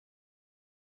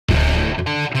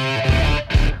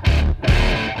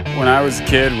When I was a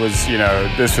kid was,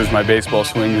 this was my baseball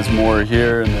swing is more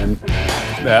here and then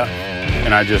that,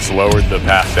 and I just lowered the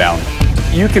path down.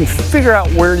 You can figure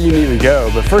out where you need to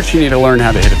go, but first you need to learn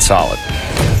how to hit it solid.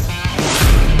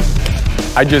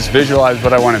 I just visualize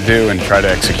what I want to do and try to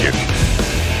execute.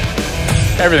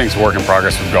 Everything's a work in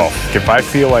progress with golf. If I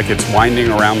feel like it's winding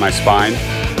around my spine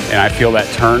and I feel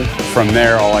that turn, from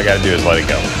there all I got to do is let it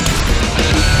go.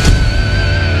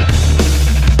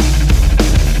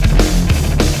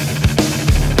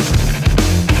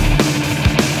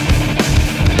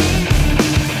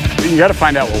 You got to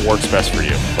find out what works best for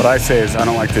you. What I say is I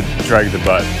don't like to drag the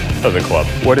butt of the club.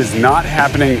 What is not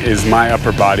happening is my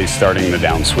upper body starting the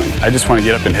downswing. I just want to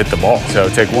get up and hit the ball. So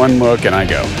take one look and I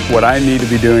go. What I need to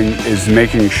be doing is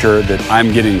making sure that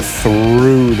I'm getting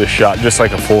through the shot, just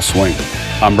like a full swing.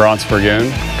 I'm Burgoon.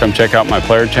 Come check out my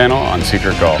player channel on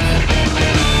Secret Golf.